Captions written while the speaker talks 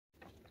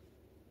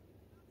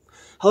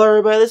Hello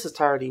everybody, this is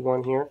Tyler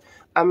D1 here.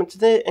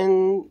 Today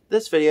in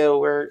this video,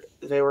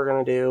 today we're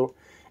gonna do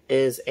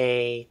is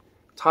a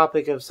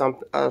topic of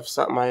something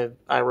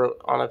I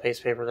wrote on a piece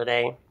of paper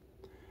today.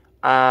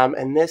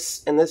 In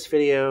this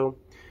video,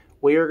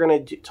 we are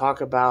gonna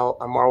talk about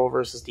a Marvel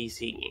vs.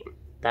 DC game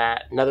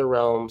that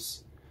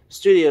NetherRealm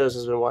Studios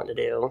has been wanting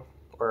to do,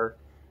 or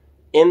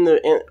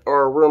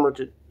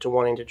rumored to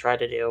wanting to try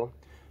to do.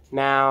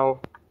 Now,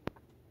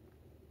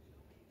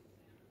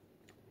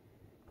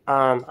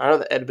 I know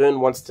that Ed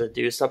Boon wants to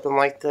do something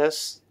like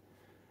this,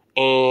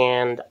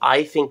 and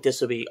I think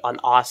this would be an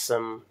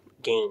awesome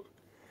game.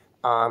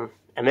 And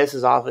this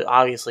is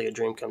obviously a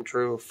dream come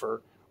true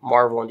for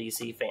Marvel and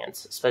DC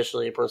fans,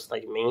 especially a person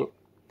like me.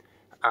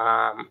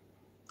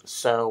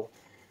 So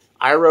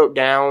I wrote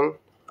down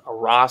a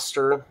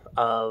roster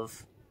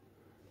of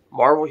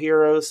Marvel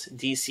heroes,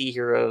 DC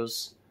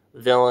heroes,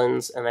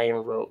 villains, and I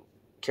even wrote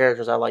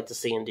characters I'd like to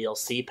see in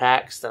DLC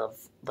packs that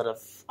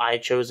I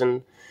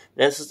chosen.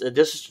 This is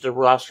the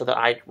roster that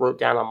I wrote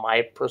down on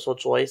my personal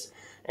choice,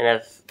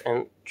 and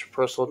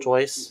personal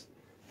choice.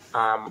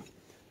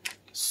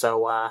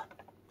 So I'm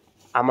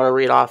gonna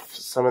read off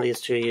some of these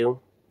to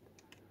you,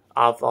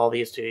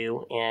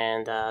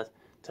 and tell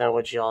me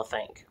what you all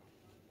think.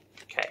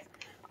 Okay,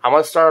 I'm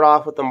gonna start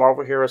off with the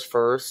Marvel heroes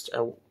first,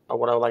 what I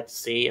would like to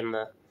see in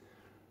the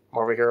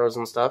Marvel heroes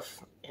and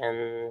stuff,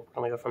 and I'm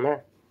gonna go from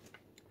there.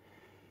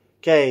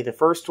 Okay, the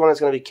first one is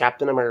gonna be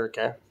Captain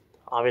America.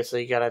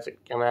 Obviously, you gotta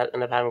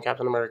end up having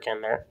Captain America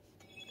in there.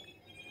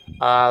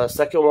 The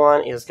second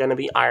one is going to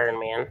be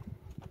Iron Man.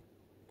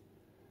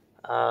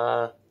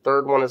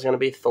 Third one is going to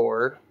be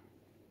Thor.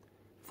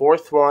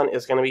 Fourth one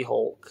is going to be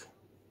Hulk.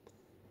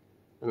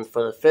 And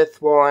for the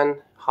fifth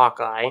one,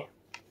 Hawkeye.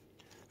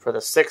 For the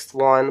sixth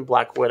one,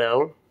 Black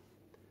Widow.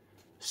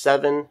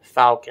 7,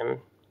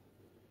 Falcon.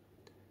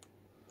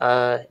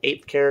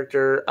 Eighth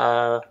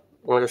character,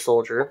 Winter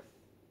Soldier.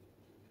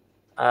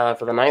 For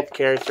the 9th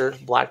character,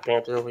 Black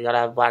Panther. We gotta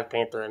have Black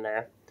Panther in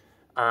there.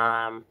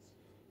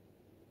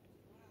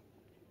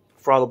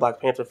 For all the Black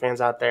Panther fans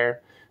out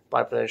there,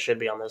 Black Panther should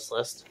be on this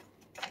list.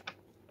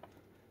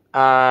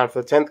 For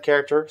the 10th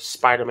character,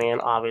 Spider-Man,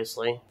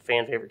 obviously.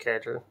 Fan favorite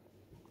character.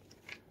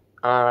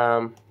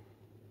 For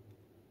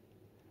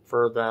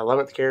the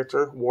 11th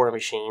character, War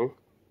Machine.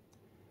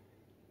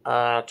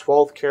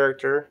 12th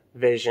character,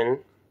 Vision.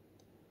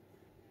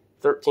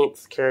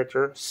 13th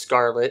character,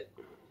 Scarlet.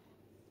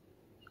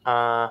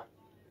 14th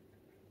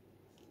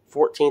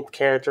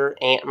character,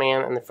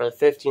 Ant-Man, and then for the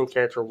 15th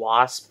character,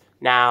 Wasp.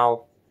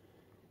 Now,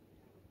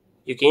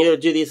 you can either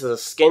do these as a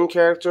skin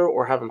character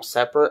or have them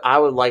separate. I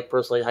would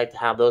personally like to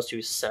have those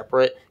two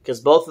separate,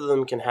 because both of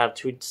them can have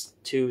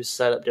two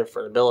set up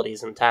different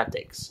abilities and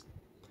tactics.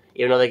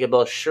 Even though they can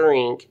both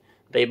shrink,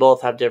 they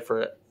both have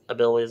different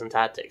abilities and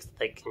tactics that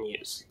they can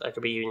use. That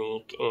could be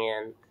unique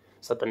and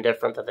something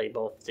different that they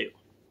both do.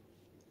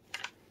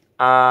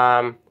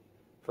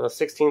 For the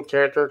 16th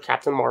character,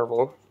 Captain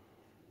Marvel.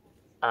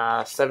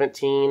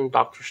 17,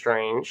 Doctor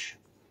Strange.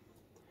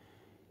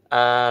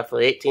 For the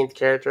 18th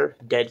character,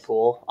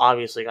 Deadpool.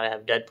 Obviously, gotta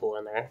have Deadpool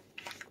in there.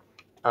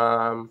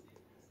 For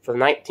the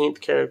 19th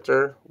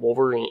character,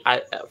 Wolverine.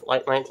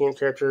 19th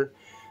character.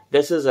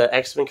 This is an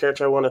X-Men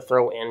character I want to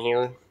throw in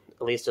here.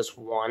 At least just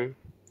one.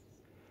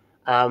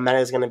 That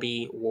is going to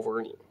be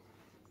Wolverine.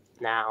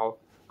 Now,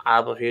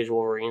 I'm a huge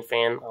Wolverine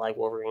fan. I like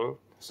Wolverine.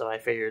 So I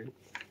figured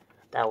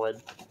that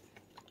would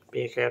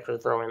be a character to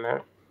throw in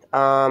there.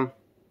 For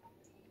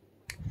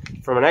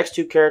my next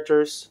two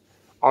characters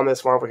on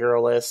this Marvel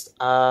hero list,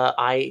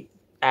 I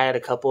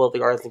added a couple of the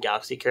Guardians of the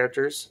Galaxy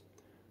characters.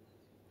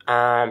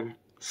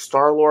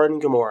 Star-Lord and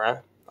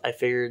Gamora. I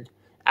figured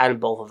adding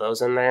both of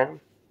those in there.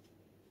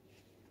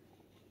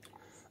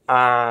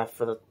 For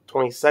the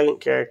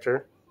 22nd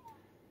character,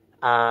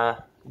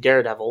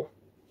 Daredevil.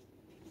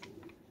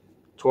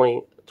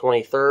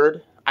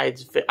 23rd, I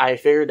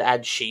figured to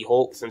add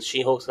She-Hulk, since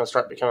She-Hulk's gonna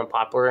start becoming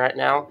popular right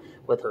now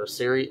with her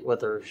series,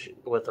 with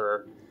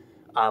her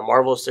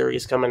Marvel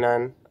series coming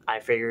in.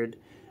 I figured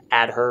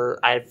add her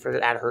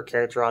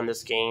character on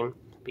this game,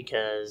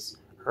 because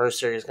her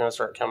series is gonna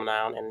start coming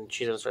out and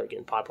she's gonna start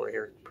getting popular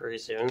here pretty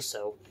soon.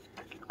 So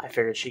I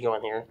figured she'd go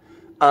in here.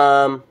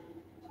 I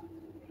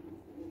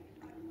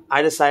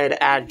decided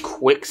to add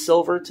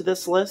Quicksilver to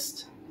this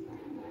list,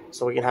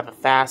 so we can have a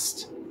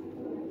fast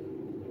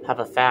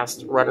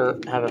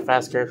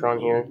character on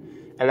here.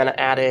 And then I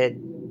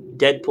added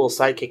Deadpool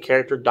sidekick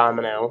character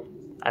Domino.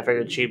 I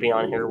figured she'd be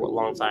on here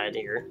alongside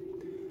here.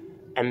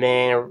 And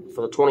then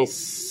for the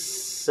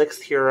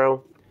 26th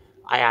hero,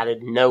 I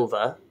added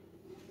Nova.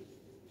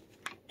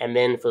 And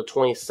then for the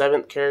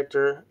 27th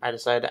character, I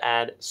decided to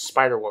add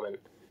Spider-Woman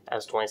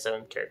as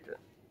 27th character.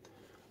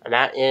 And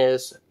that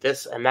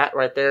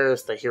right there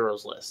is the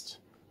heroes list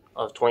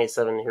of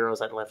 27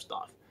 heroes I left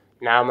off.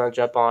 Now I'm going to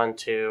jump on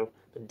to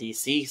the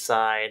DC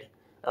side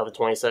of the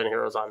 27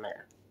 heroes on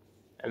there.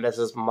 And this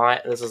is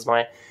my,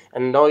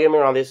 and don't get me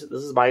wrong, this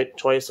is my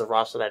choice of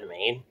roster that I've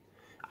made.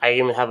 I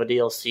even have a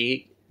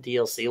DLC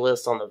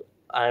list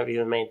I've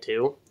even made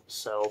too.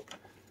 So,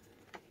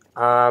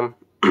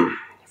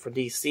 For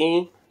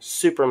DC,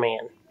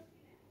 Superman.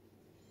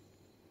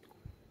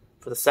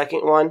 For the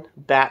second one,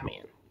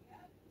 Batman.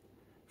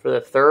 For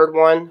the third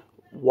one,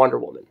 Wonder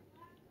Woman.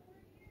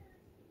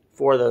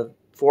 For the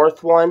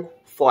fourth one,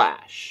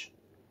 Flash.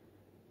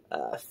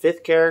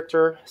 Fifth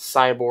character,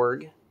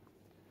 Cyborg.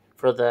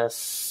 For the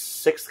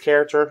sixth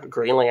character,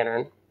 Green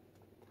Lantern.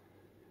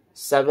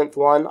 Seventh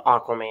one,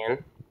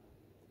 Aquaman.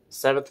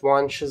 Seventh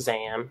one,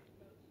 Shazam.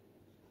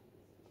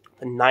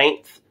 The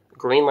ninth,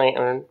 Green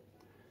Lantern.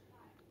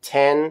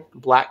 10,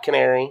 Black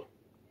Canary.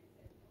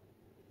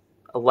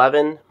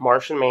 11,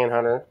 Martian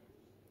Manhunter.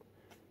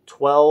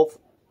 12,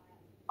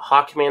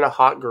 Hawkman and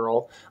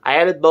Hawkgirl. I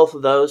added both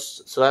of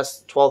those, so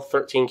that's 12,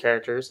 13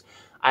 characters.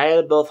 I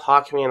added both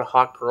Hawkman and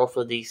Hawkgirl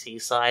for the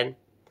DC side.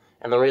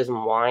 And the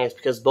reason why is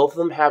because both of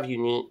them have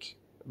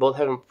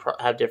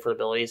have different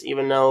abilities.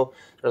 Even though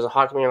there's a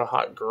Hawkman and a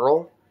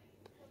Hawkgirl,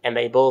 and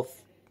they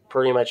both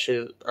pretty much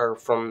are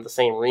from the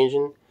same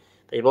region,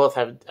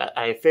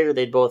 I figured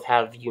they'd both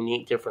have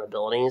unique different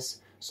abilities.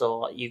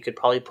 So you could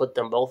probably put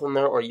them both in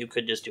there, or you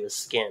could just do a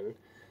skin.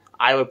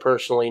 I would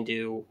personally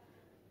do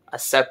a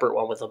separate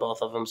one with the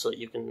both of them, so that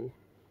you can.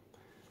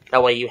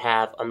 That way you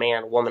have a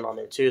man and woman on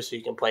there too, so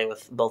you can play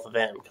with both of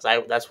them. Because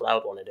that's what I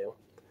would want to do.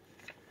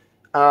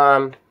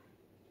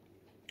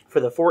 For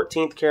the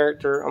 14th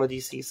character on the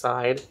DC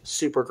side,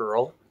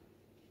 Supergirl.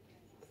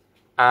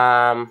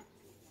 For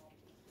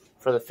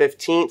the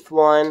 15th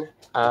one,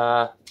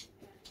 the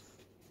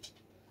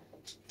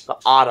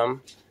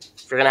Autumn.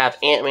 If you're going to have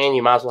Ant-Man,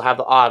 you might as well have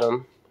the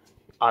Autumn.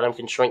 Autumn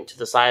can shrink to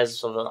the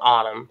size of an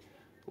Autumn.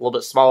 A little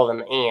bit smaller than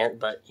the Ant,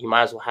 but you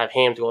might as well have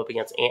him to go up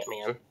against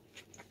Ant-Man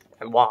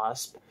and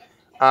Wasp.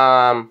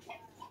 For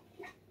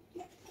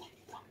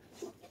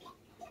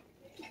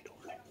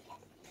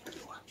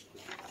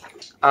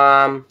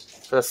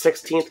the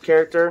 16th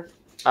character,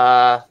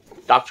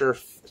 Dr.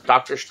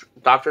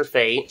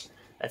 Fate.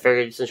 I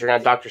figured since you're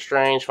going to have Doctor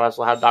Strange, you might as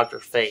well have Dr.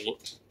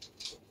 Fate.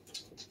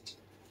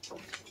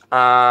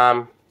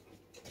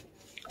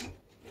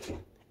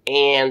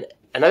 And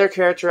another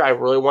character I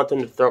really want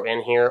them to throw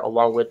in here,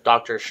 along with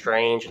Doctor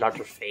Strange and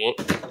Dr. Fate,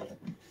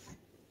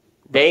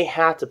 they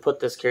have to put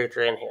this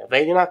character in here. If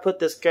they do not put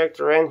this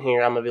character in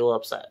here, I'm going to be a little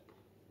upset.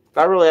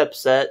 Not really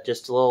upset,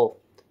 just a little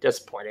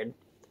disappointed.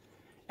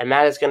 And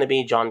that is going to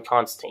be John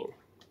Constantine.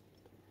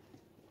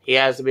 He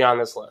has to be on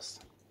this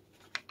list.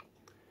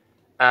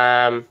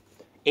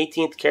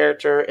 18th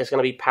character is going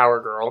to be Power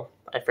Girl.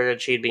 I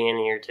figured she'd be in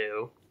here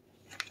too.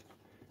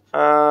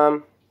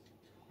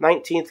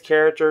 19th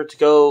character to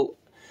go.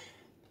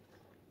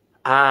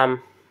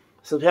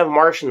 So we have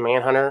Martian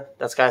Manhunter.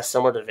 That's got a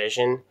similar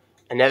division.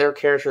 Another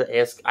character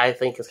that I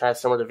think is kind of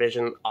similar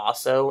division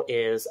also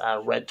is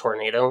Red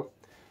Tornado.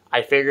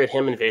 I figured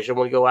him and Vision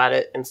would go at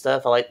it and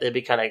stuff. It'd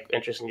be kind of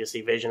interesting to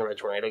see Vision and Red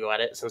Tornado go at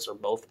it since they're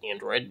both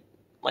Android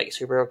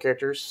superhero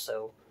characters.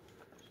 So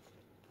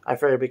I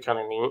figured it'd be kind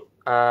of neat.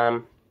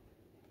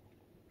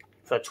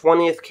 For the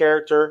 20th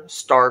character,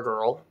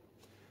 Stargirl.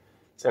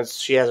 Since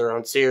she has her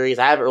own series,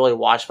 I haven't really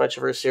watched much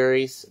of her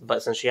series,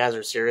 but since she has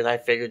her series, I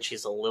figured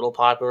she's a little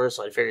popular,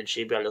 so I figured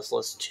she'd be on this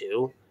list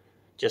too,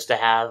 just to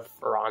have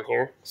her on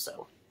here.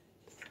 So,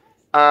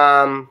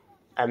 and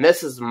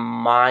this is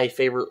my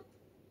favorite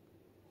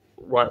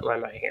run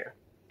right here.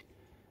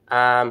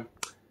 I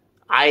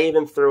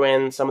even threw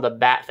in some of the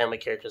Bat Family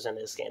characters in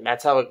this game.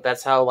 That's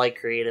how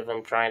creative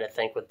I'm trying to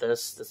think with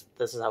this.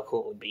 This is how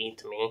cool it would be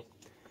to me.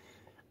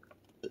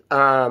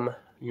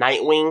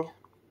 Nightwing,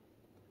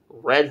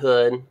 Red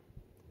Hood,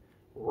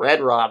 Red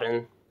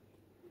Robin,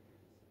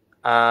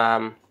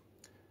 and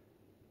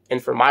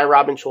for my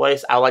Robin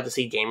choice, I would like to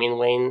see Damian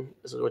Wayne,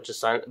 which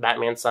is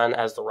Batman's son,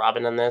 as the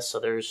Robin in this.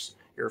 So there's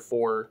your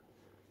four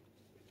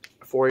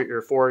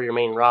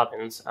main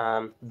Robins.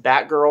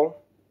 Batgirl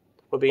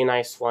would be a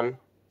nice one,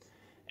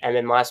 and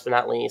then last but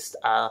not least,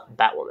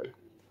 Batwoman.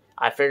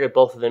 I figured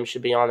both of them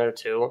should be on there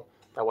too.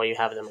 That way you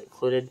have them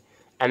included.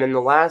 And then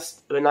the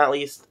last but not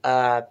least,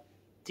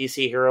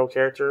 DC hero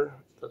character,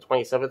 the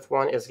 27th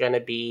one, is going to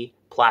be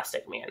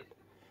Plastic Man.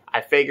 I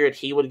figured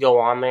he would go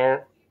on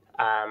there.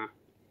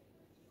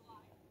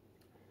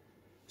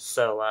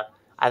 So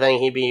I think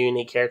he'd be a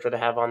unique character to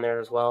have on there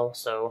as well.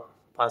 So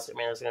Plastic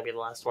Man is going to be the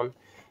last one.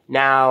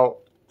 Now,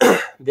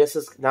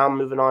 now I'm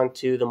moving on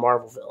to the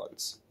Marvel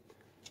villains.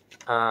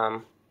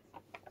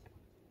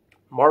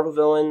 Marvel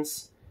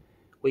villains,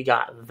 we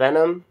got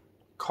Venom,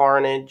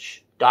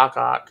 Carnage, Doc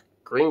Ock,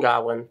 Green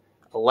Goblin,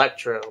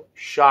 Electro,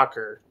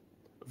 Shocker,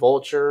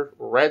 Vulture,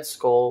 Red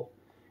Skull,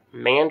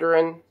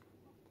 Mandarin,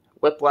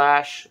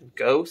 Whiplash,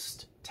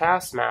 Ghost,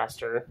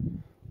 Taskmaster,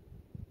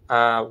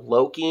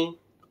 Loki,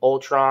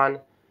 Ultron,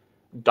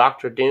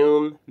 Doctor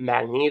Doom,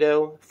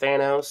 Magneto,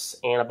 Thanos,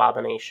 and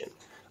Abomination.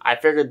 I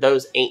figured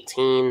those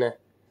 18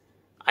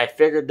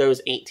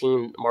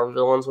 Marvel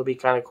villains would be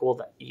kind of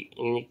cool,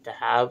 unique to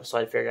have, so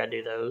I figured I'd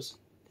do those.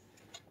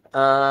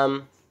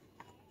 And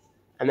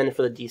then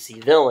for the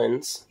DC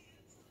villains,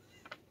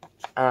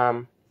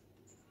 so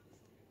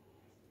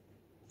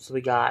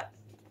we got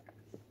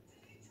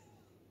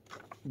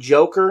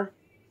Joker,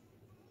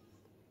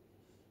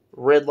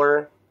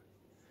 Riddler,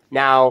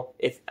 Now,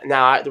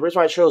 the reason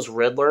why I chose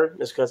Riddler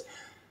is because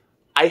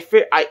I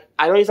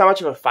know he's not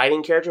much of a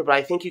fighting character, but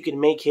I think you can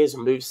make his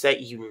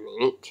moveset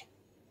unique.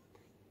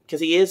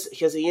 He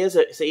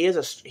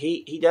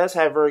does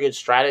have very good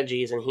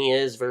strategies, and he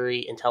is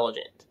very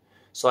intelligent.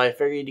 So I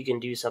figured you can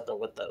do something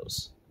with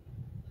those,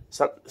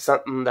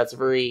 something that's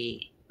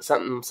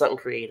something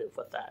creative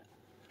with that.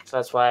 So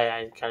that's why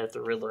I kind of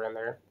threw Riddler in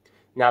there.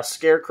 Now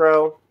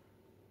Scarecrow,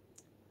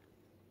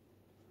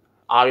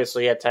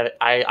 obviously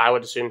I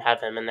would assume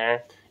have him in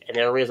there, and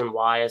the other reason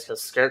why is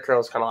because Scarecrow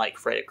is kind of like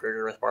Freddy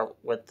Krueger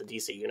with the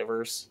DC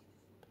universe.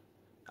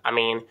 I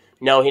mean,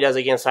 no, he does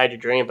it inside your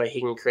dream, but he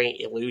can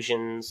create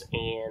illusions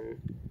and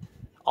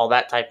all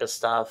that type of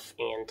stuff,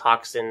 and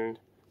toxins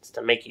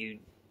to make you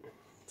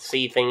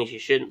see things you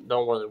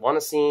don't really want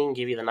to see, and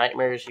give you the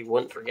nightmares you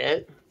wouldn't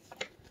forget,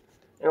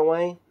 in a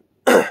way.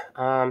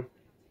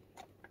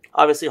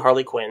 Obviously,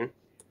 Harley Quinn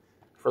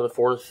for the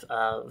fourth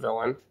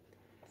villain.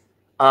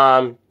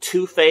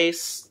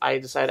 Two-Face, I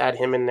decided to add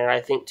him in there.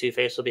 I think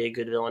Two-Face will be a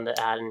good villain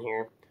to add in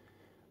here,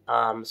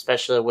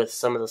 especially with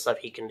some of the stuff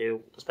he can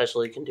do.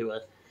 Especially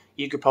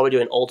you could probably do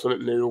an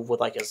ultimate move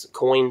with like his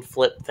coin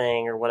flip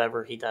thing or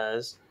whatever he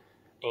does,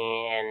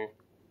 and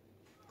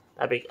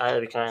that'd be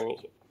kind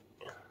of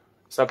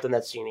something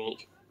that's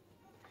unique.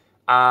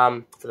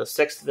 For the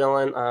sixth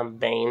villain,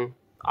 Bane,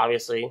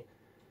 obviously.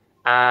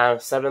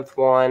 Seventh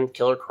one,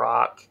 Killer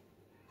Croc.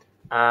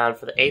 For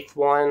the eighth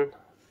one,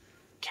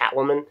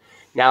 Catwoman.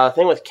 Now, the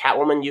thing with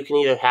Catwoman, you can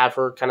either have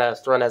her kind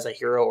of thrown as a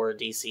hero or a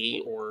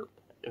DC or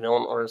a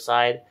villain or a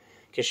side,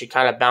 because she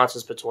kind of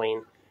bounces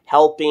between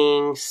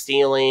helping,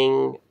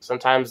 stealing,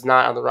 sometimes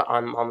not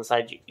on the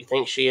side you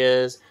think she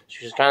is.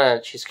 She has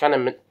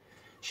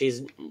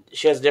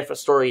a different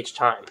story each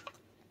time.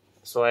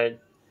 So I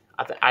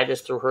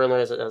just threw her in there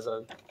as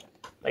a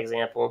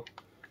example.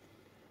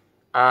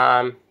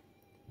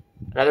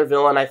 Another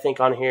villain I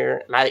think on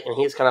here, and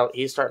he's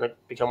starting to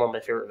become one of my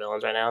favorite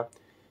villains right now.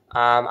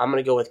 I'm going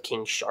to go with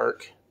King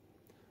Shark.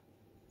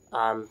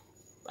 I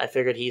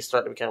figured he's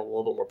starting to become a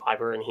little bit more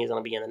popular, and he's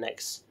going to be in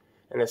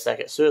the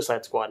second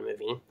Suicide Squad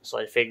movie. So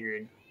I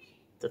figured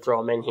to throw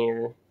him in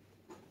here.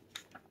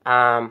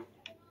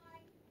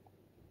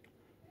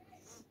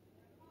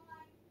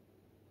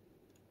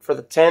 For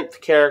the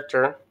 10th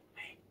character,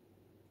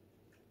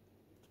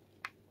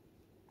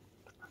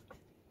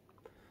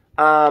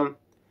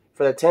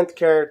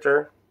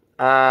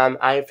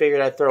 I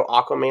figured I'd throw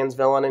Aquaman's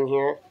villain in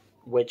here,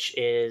 which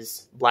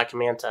is Black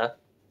Manta.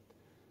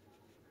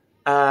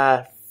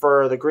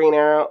 For the Green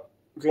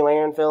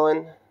Lantern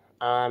villain,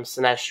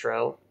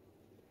 Sinestro,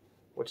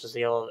 which is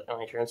the Yellow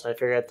Lantern, so I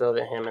figured I'd throw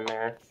him in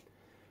there.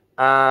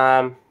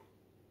 I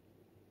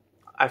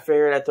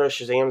figured I'd throw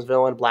Shazam's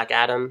villain, Black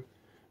Adam,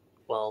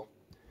 or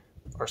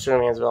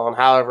Superman's villain,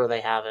 however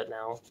they have it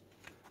now.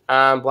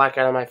 Black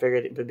Adam, I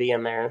figured it would be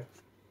in there.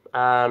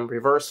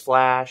 Reverse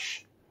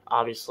Flash,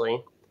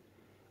 obviously.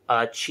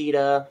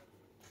 Cheetah,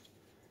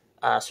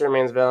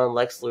 Superman's villain,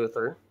 Lex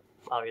Luthor,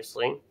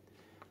 obviously.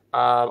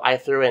 I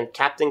threw in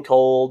Captain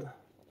Cold,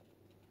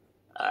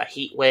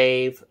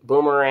 Heatwave,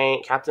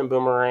 Captain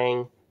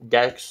Boomerang,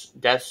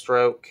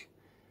 Deathstroke,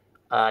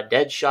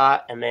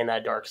 Deadshot, and then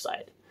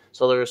Darkseid.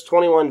 So there's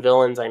 21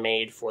 villains I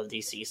made for the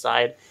DC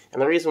side,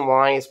 and the reason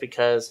why is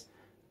because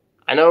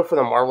I know for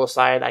the Marvel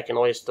side I can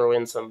always throw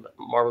in some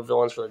Marvel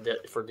villains for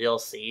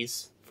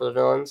DLCs for the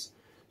villains.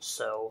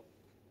 So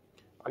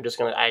I just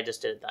did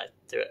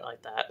it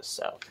like that.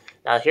 So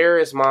now here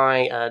is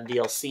my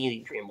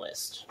DLC dream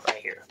list right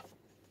here.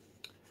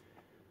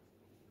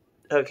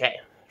 Okay,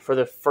 for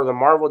the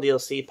Marvel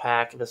DLC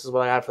pack, this is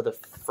what I have for the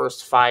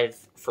first five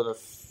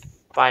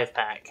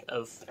pack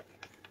of.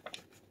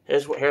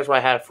 Here's what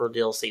I have for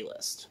DLC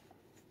list.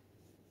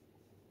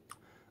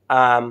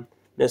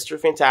 Mr.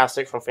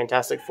 Fantastic from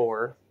Fantastic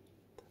Four.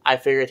 I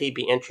figured he'd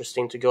be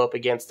interesting to go up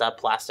against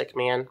Plastic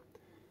Man.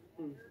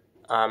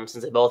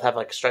 Since they both have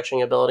like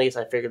stretching abilities,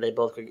 I figured they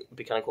both could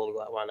be kind of cool to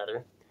go at one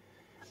another.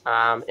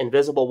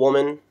 Invisible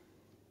Woman,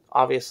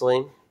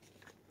 obviously.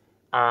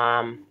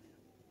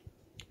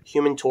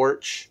 Human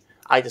Torch.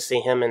 I like to see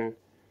him and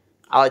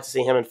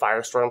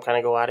Firestorm kind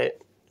of go at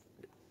it.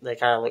 They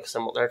kind of look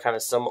similar. They're kind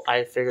of similar.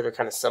 I figure they're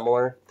kind of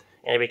similar,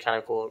 and it'd be kind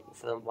of cool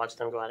for them watch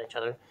them go at each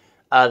other.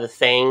 The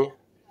Thing.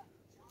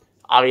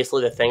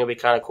 Obviously, the Thing would be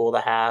kind of cool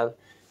to have.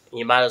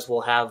 You might as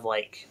well have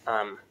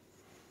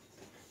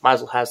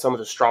some of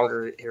the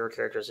stronger hero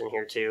characters in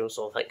here too.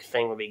 So like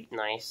Thing would be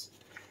nice.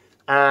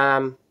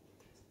 And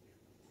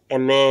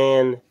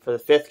then for the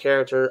fifth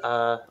character,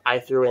 I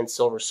threw in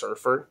Silver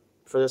Surfer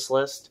for this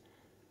list.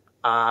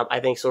 I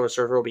think Silver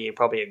Surfer will be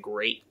probably a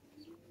great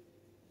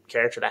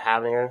character to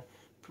have in here.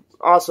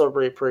 Also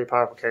a pretty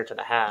powerful character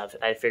to have.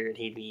 I figured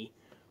he'd be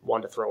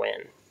one to throw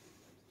in.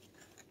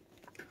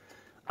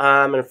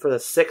 And for the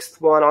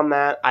sixth one on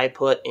that, I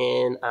put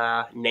in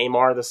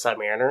Namor the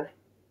Submariner.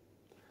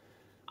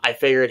 I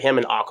figured him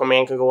and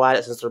Aquaman could go at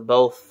it since they're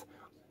both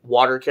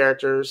water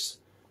characters.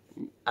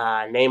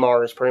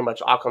 Namor is pretty much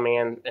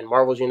Aquaman in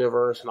Marvel's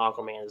universe, and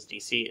Aquaman is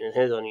DC in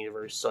his own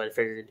universe. So I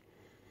figured,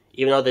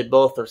 even though they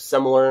both are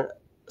similar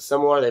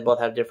similar. They both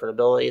have different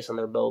abilities, and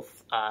they're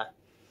both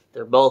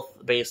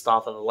based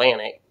off of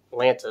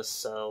Atlantis.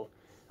 So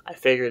I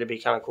figured it'd be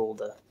kind of cool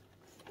to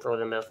throw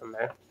them both in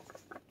there.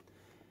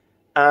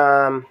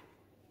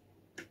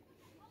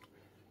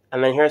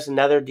 And then here's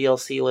another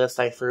DLC list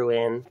I threw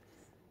in,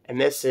 and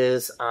this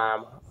is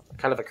kind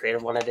of a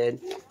creative one I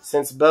did.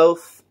 Since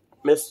both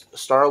Miss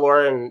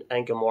Star-Lord and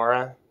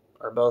Gamora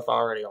are both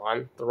already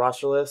on the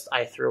roster list,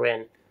 I threw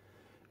in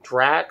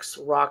Drax,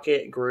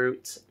 Rocket,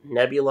 Groot,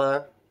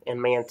 Nebula,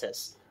 and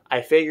Mantis.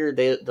 I figured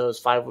those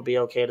 5 would be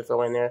okay to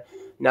throw in there.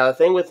 Now, the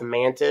thing with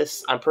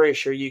Mantis, I'm pretty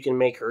sure you can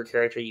make her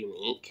character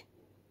unique,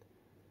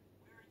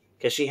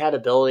 because she had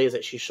abilities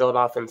that she showed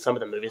off in some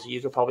of the movies that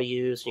you could probably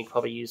use, and you could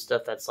probably use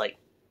stuff that's, like,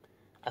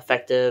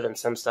 effective and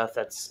some stuff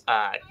that's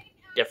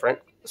different.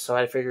 So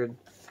I figured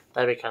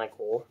that'd be kind of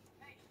cool.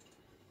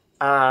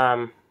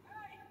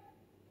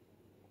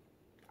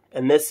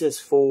 And this is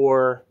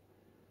for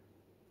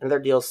another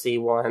DLC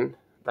one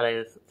that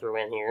I threw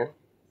in here.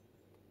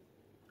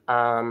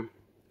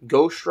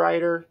 Ghost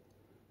Rider,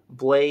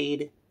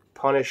 Blade,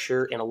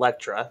 Punisher, and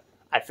Elektra.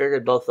 I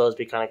figured both of those would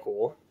be kind of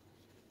cool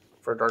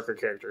for darker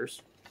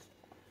characters.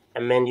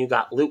 And then you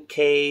got Luke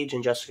Cage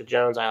and Jessica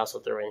Jones I also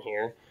threw in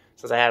here,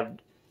 since I have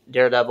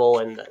Daredevil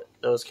and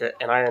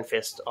Iron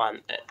Fist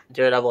on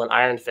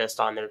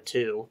there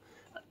too.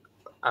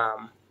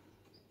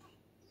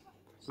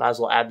 Might as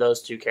well add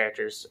those 2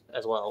 characters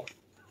as well.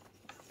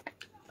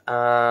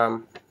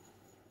 Now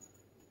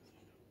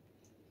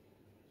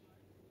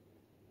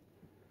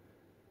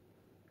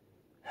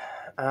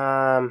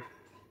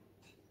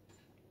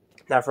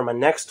for my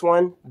next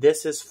one,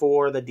 this is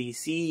for the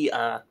DC.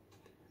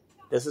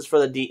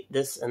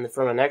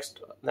 From the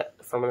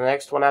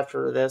next one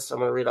after this, I'm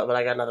gonna read off. But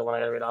I got another one I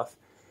gotta read off.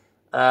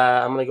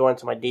 I'm gonna go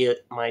into my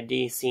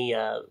DC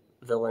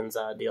villains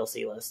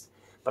DLC list.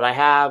 But I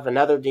have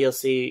another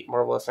DLC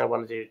Marvel list I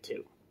want to do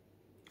too.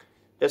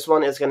 This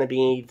one is going to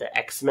be the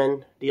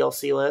X-Men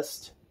DLC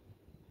list.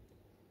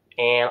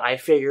 And I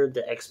figured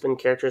the X-Men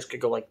characters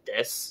could go like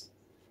this.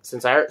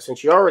 Since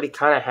you already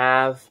kind of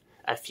have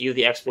a few of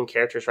the X-Men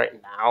characters right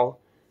now.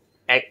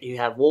 You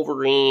have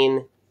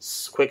Wolverine,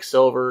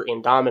 Quicksilver,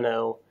 and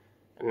Domino.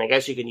 And I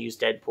guess you can use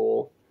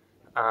Deadpool.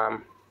 I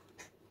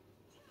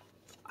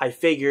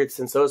figured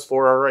since those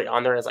 4 are already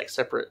on there as like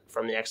separate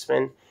from the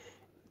X-Men,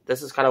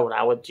 this is kind of what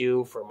I would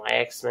do for my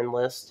X-Men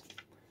list.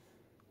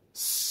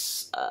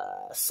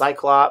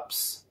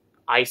 Cyclops,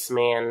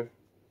 Iceman,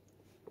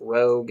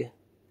 Rogue,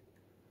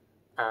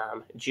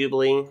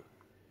 Jubilee,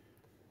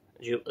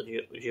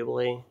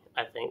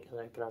 I think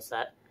I pronounce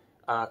that.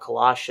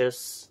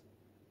 Colossus,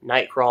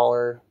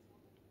 Nightcrawler,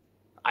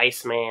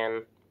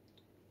 Iceman,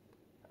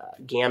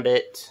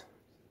 Gambit,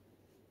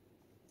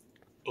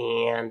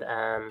 and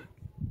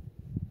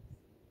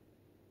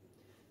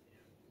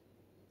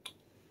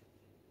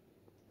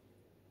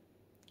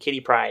Kitty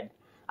Pryde.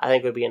 I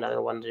think would be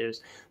another one to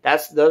use.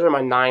 Those are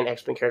my 9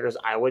 X-Men characters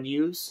I would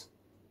use.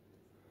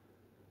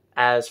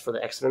 As for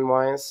the X-Men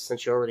wise,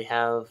 since you already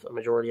have a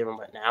majority of them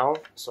right now,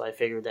 so I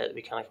figured that would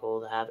be kind of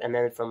cool to have. And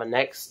then for my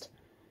next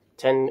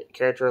 10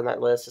 character on that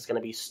list is going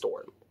to be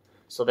Storm.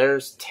 So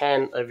there's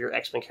 10 of your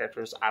X-Men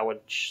characters I would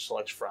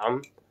select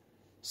from.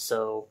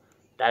 So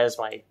that is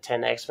my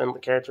 10 X-Men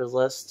characters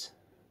list.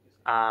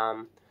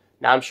 Now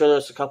I'm sure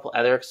there's a couple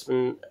other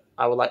X-Men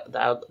I would like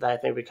that I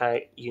think would be kind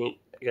of unique,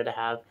 good to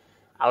have.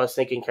 I was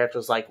thinking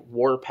characters like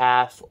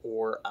Warpath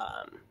or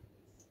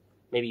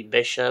maybe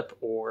Bishop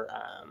or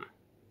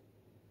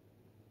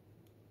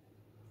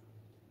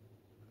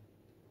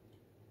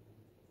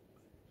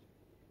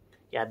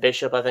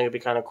Bishop I think would be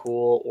kind of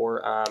cool, or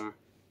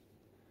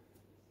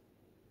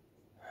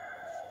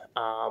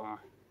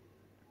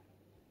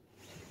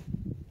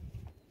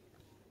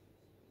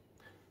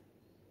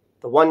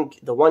the one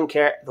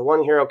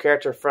hero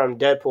character from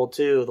Deadpool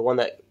 2, the one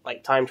that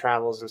like time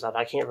travels and stuff.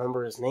 I can't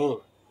remember his name.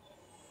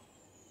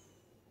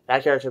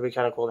 That character would be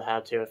kind of cool to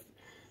have too.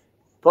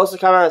 Post a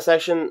comment on the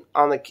section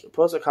below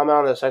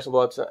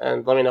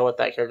and let me know what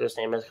that character's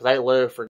name is, because I literally forgot.